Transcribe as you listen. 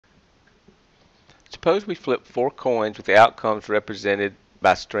Suppose we flip 4 coins with the outcomes represented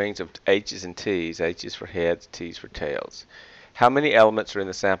by strings of H's and T's. H is for heads, T's for tails. How many elements are in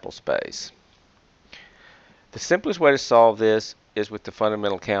the sample space? The simplest way to solve this is with the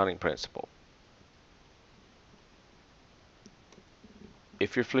fundamental counting principle.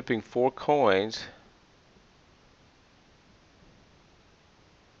 If you're flipping 4 coins,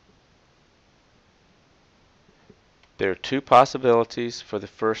 there are 2 possibilities for the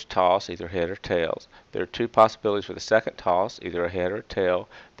first toss, either head or tails. There are 2 possibilities for the second toss, either a head or a tail.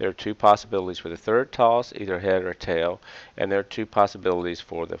 There are 2 possibilities for the third toss, either a head or a tail. And there are 2 possibilities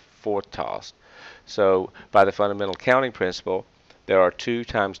for the fourth toss. So by the fundamental counting principle, there are 2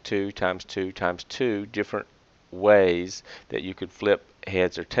 times 2 times 2 times 2 different ways that you could flip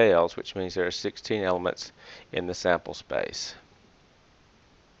heads or tails, which means there are 16 elements in the sample space.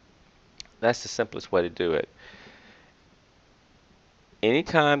 That's the simplest way to do it.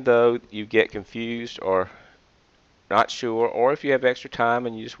 Anytime, though, you get confused or not sure, or if you have extra time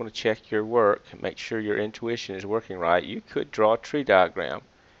and you just want to check your work, make sure your intuition is working right, you could draw a tree diagram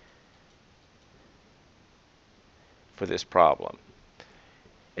for this problem.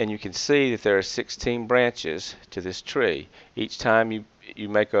 And you can see that there are 16 branches to this tree. Each time you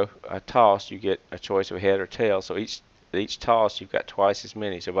make a toss, you get a choice of head or tail. So each toss, you've got twice as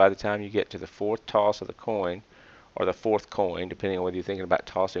many. So by the time you get to the fourth toss of the coin, or the fourth coin, depending on whether you're thinking about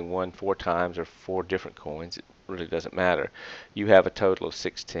tossing one 4 times or 4 different coins, it really doesn't matter. You have a total of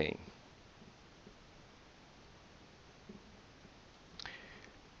 16.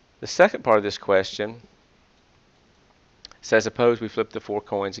 The second part of this question says, suppose we flip the 4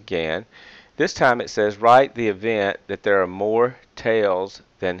 coins again. This time it says, write the event that there are more tails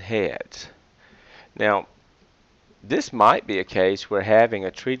than heads. Now, this might be a case where having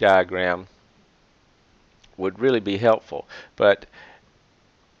a tree diagram would really be helpful, but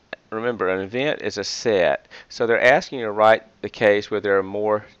remember, an event is a set, so they're asking you to write the case where there are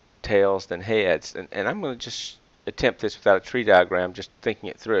more tails than heads, and I'm going to just attempt this without a tree diagram, just thinking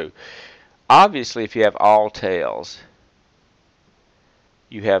it through. Obviously, if you have all tails,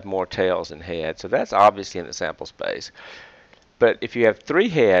 you have more tails than heads, so that's obviously in the sample space. But if you have 3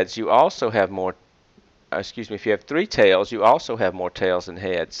 heads, you also have more. If you have 3 tails, you also have more tails than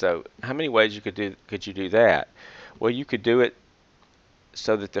heads. So how many ways could you do that? Well, you could do it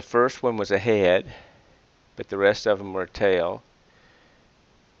so that the first one was a head, but the rest of them were a tail.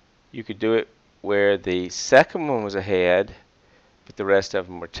 You could do it where the second one was a head, but the rest of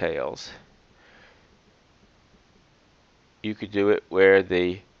them were tails. You could do it where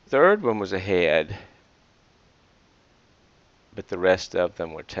the third one was a head, but the rest of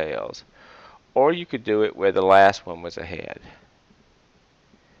them were tails. Or you could do it where the last one was a head,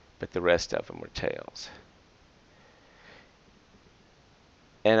 but the rest of them were tails.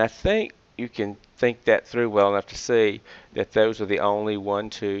 And I think you can think that through well enough to see that those are the only 1,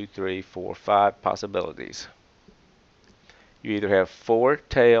 2, 3, 4, 5 possibilities. You either have 4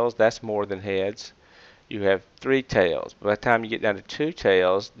 tails, that's more than heads. You have 3 tails. By the time you get down to 2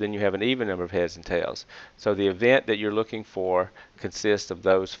 tails, then you have an even number of heads and tails. So the event that you're looking for consists of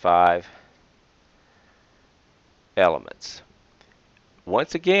those 5 elements.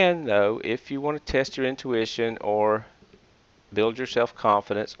 Once again, though, if you want to test your intuition or build your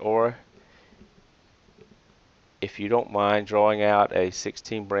self-confidence, or if you don't mind drawing out a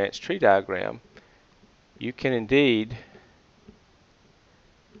 16-branch tree diagram, you can indeed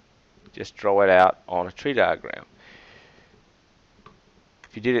just draw it out on a tree diagram.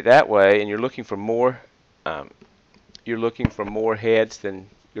 If you did it that way and you're looking for more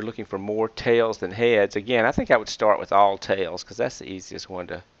tails than heads, again, I think I would start with all tails because that's the easiest one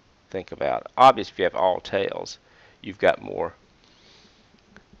to think about. Obviously, if you have all tails, you've got more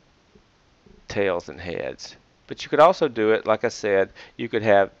tails than heads. But you could also do it, like I said, you could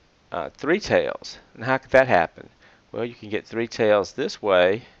have 3 tails. And how could that happen? Well, you can get 3 tails this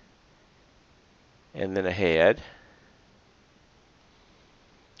way and then a head.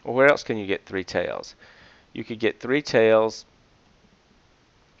 Or where else can you get 3 tails? You could get 3 tails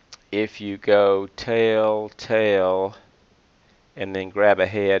if you go tail, tail, and then grab a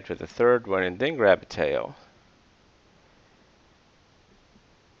head for the third one and then grab a tail.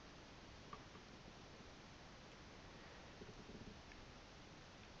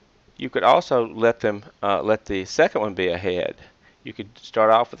 You could also let the second one be a head. You could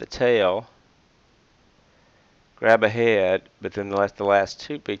start off with a tail, grab a head, but then let the last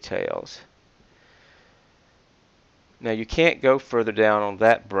 2 be tails. Now you can't go further down on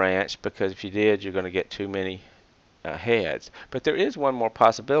that branch because if you did, you're going to get too many heads. But there is one more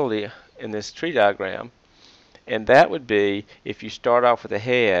possibility in this tree diagram, and that would be if you start off with a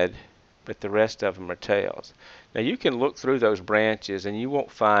head but the rest of them are tails. Now you can look through those branches and you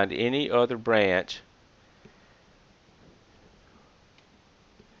won't find any other branch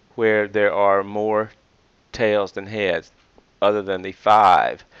where there are more tails than heads other than the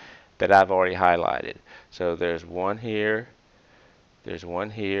 5 that I've already highlighted. So there's one here, there's one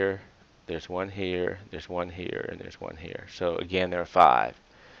here, there's one here, there's one here, and there's one here. So again, there are 5.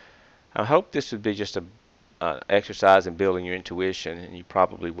 I hope this would be just a exercise in building your intuition, and you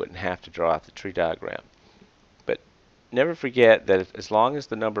probably wouldn't have to draw out the tree diagram. But never forget that as long as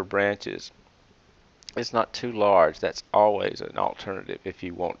the number of branches is not too large, that's always an alternative if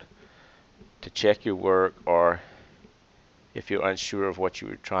you want to check your work or if you're unsure of what you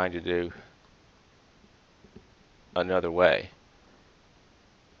were trying to do another way.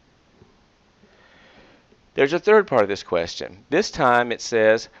 There's a third part of this question. This time it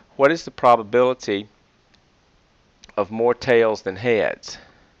says, what is the probability of more tails than heads?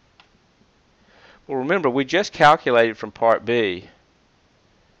 Well, remember, we just calculated from part B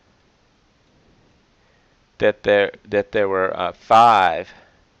that there were 5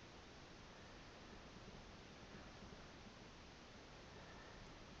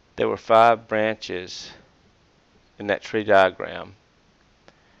 there were 5 branches in that tree diagram.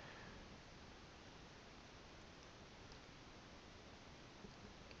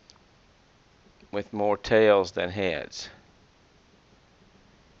 With more tails than heads.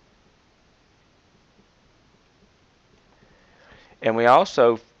 And we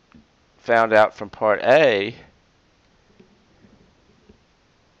also found out from part A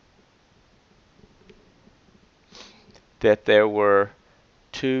that there were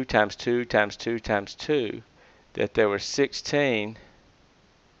 2 times 2 times 2 times 2, that there were 16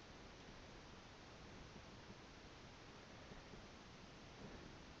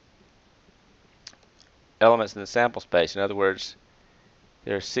 elements in the sample space. In other words,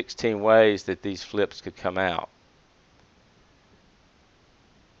 there are 16 ways that these flips could come out.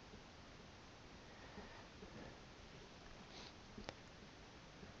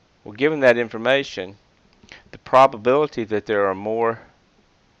 Well, given that information, the probability that there are more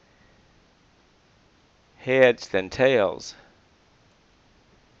heads than tails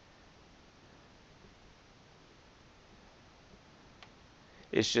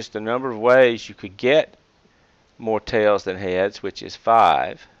is just the number of ways you could get more tails than heads, which is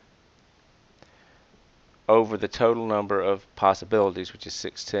 5, over the total number of possibilities, which is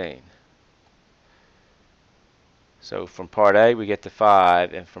 16. So from part A we get the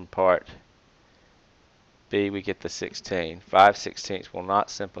 5, and from part B we get the 16. 5/16 will not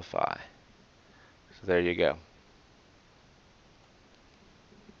simplify. So there you go.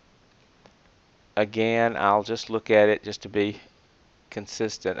 Again, I'll just look at it just to be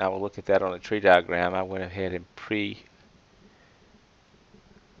consistent. I will look at that on a tree diagram. I went ahead and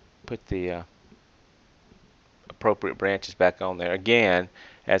put the appropriate branches back on there. Again,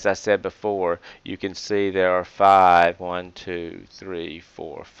 as I said before, you can see there are 5, 1, 2, 3,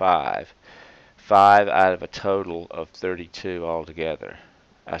 4, 5. 5 out of a total of 32 altogether.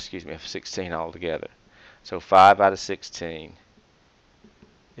 Excuse me, of 16 altogether. So 5 out of 16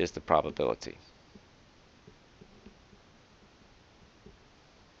 is the probability.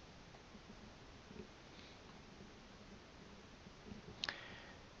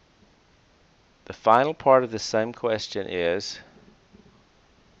 The final part of the same question is,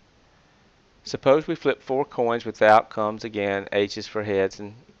 suppose we flip 4 coins with outcomes, again, H's for heads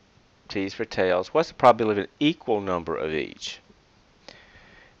and T's for tails. What's the probability of an equal number of each?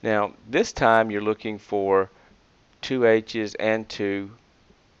 Now, this time you're looking for 2 H's and 2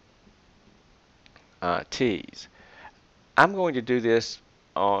 T's. I'm going to do this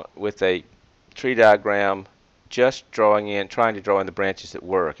with a tree diagram, just trying to draw in the branches that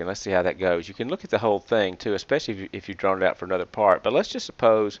work, and let's see how that goes. You can look at the whole thing too, especially if you've drawn it out for another part, but let's just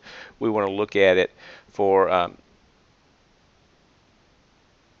suppose we want to look at it for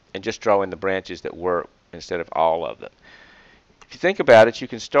and just draw in the branches that work instead of all of them. If you think about it, you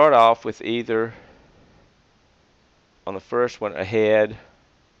can start off with either, on the first one, a head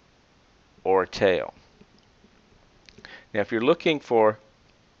or a tail. Now if you're looking for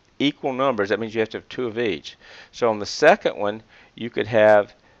equal numbers, that means you have to have 2 of each. So on the second one, you could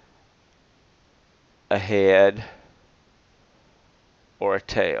have a head or a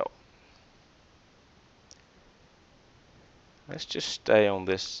tail. Let's just stay on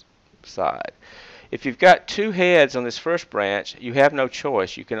this side. If you've got 2 heads on this first branch, you have no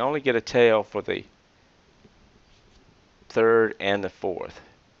choice. You can only get a tail for the third and the fourth.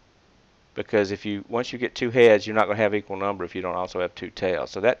 Because once you get 2 heads, you're not going to have equal number if you don't also have 2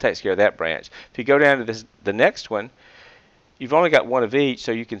 tails. So that takes care of that branch. If you go down to the next one, you've only got one of each,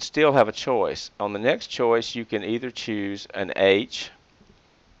 so you can still have a choice. On the next choice, you can either choose an H,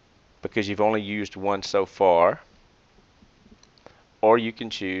 because you've only used one so far, or you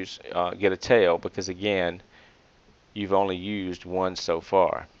can choose get a tail, because again, you've only used one so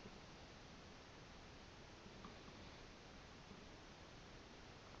far.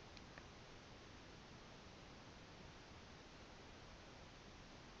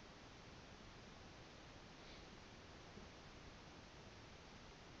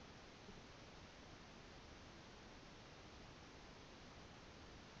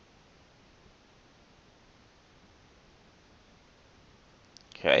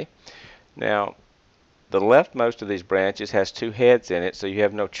 Okay. Now, the leftmost of these branches has two heads in it, so you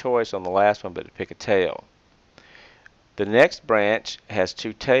have no choice on the last one but to pick a tail. The next branch has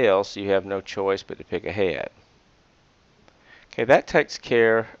two tails, so you have no choice but to pick a head. Okay, that takes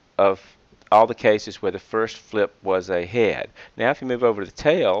care of all the cases where the first flip was a head. Now if you move over to the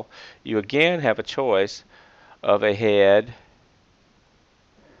tail, you again have a choice of a head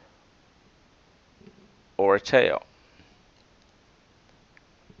or a tail.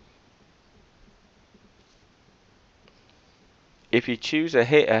 If you choose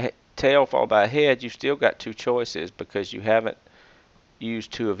a tail followed by a head, you've still got two choices because you haven't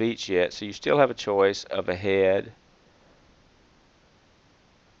used two of each yet, so you still have a choice of a head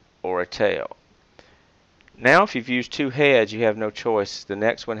or a tail. Now if you've used two heads, you have no choice. The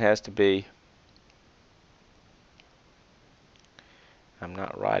next one has to be, I'm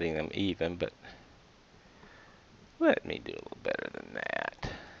not writing them even, but let me do a little better than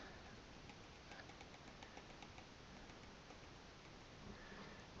that.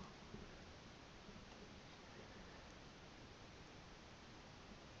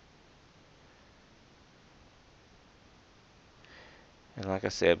 And like I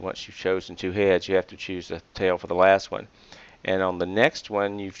said, once you've chosen two heads, you have to choose a tail for the last one. And on the next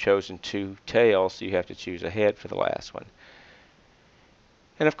one, you've chosen two tails, so you have to choose a head for the last one.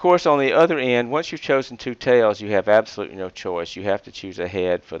 And of course, on the other end, once you've chosen two tails, you have absolutely no choice. You have to choose a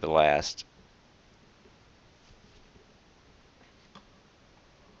head for the last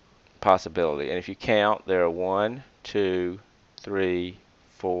possibility. And if you count, there are 1, 2, 3,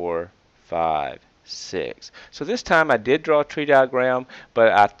 4, 5, 6. So this time I did draw a tree diagram,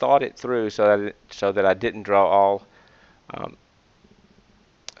 but I thought it through so that I didn't draw um,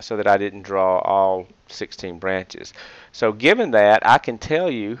 all 16 branches. So given that, I can tell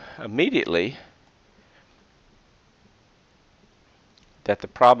you immediately that the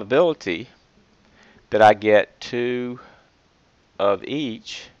probability that I get 2 of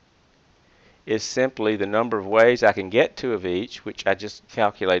each is simply the number of ways I can get 2 of each, which I just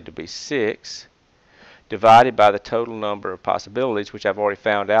calculated to be 6, divided by the total number of possibilities, which I've already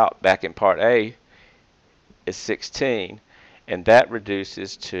found out back in part A is 16, and that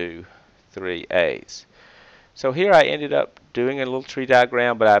reduces to 3/8. So here I ended up doing a little tree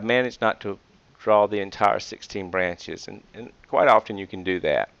diagram, but I managed not to draw the entire 16 branches, and quite often you can do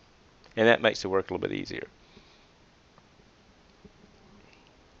that, and that makes the work a little bit easier.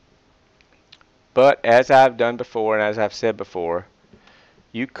 But as I've done before, and as I've said before,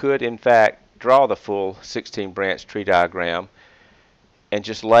 you could in fact draw the full 16 branch tree diagram and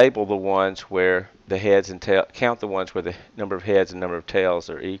just label the ones where the heads and tail, count the ones where the number of heads and number of tails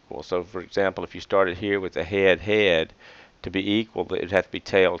are equal. So for example, if you started here with a head, to be equal, it would have to be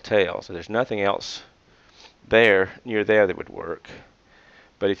tail, tail. So there's nothing else there, near there, that would work.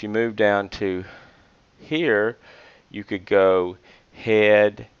 But if you move down to here, you could go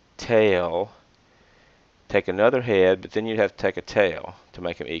head, tail, take another head, but then you'd have to take a tail to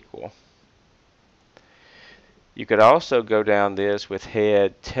make them equal. You could also go down this with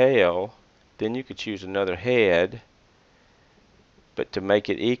head, tail, then you could choose another head, but to make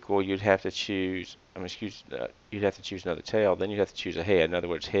it equal, you'd have to choose, you'd have to choose another tail, then you'd have to choose a head. In other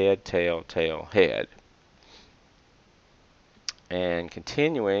words, head, tail, tail, head. And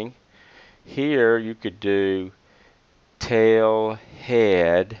continuing, here you could do tail,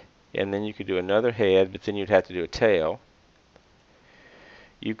 head, and then you could do another head, but then you'd have to do a tail.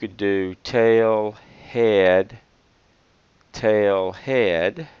 You could do tail, head, tail,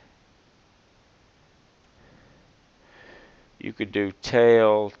 head. You could do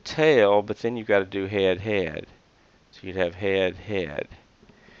tail, tail, but then you've got to do head, head. So you'd have head, head.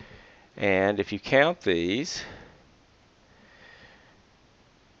 And if you count these,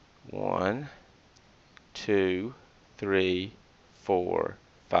 1, 2, 3, 4,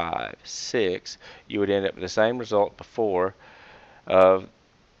 5, 6, you would end up with the same result before of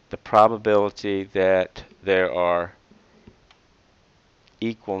the probability that there are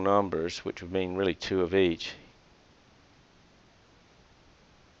equal numbers, which would mean really 2 of each,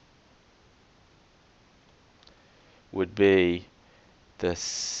 would be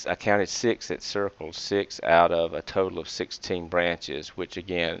I counted 6 that circled, 6 out of a total of 16 branches, which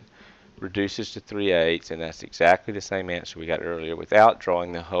again reduces to 3/8, and that's exactly the same answer we got earlier without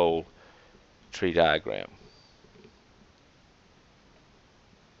drawing the whole tree diagram.